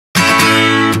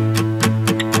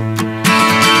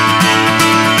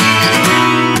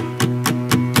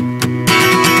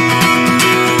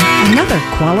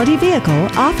quality vehicle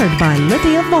offered by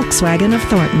Lithia Volkswagen of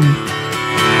Thornton.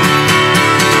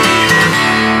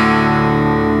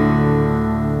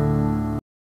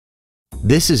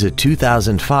 This is a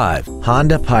 2005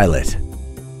 Honda Pilot.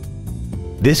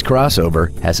 This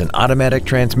crossover has an automatic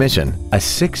transmission, a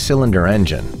 6-cylinder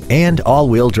engine, and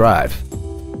all-wheel drive.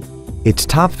 Its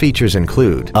top features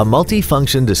include a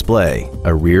multi-function display,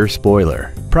 a rear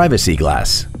spoiler, privacy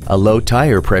glass, a low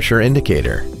tire pressure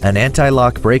indicator, an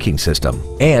anti-lock braking system,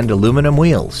 and aluminum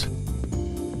wheels.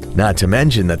 Not to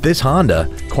mention that this Honda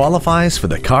qualifies for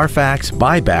the Carfax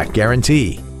buyback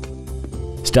guarantee.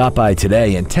 Stop by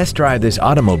today and test drive this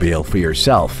automobile for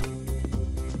yourself.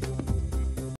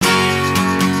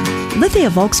 Lithia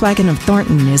Volkswagen of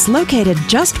Thornton is located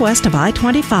just west of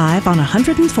I-25 on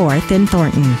 104th in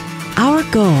Thornton. Our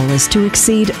goal is to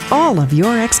exceed all of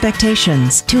your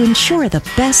expectations to ensure the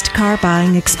best car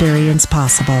buying experience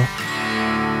possible.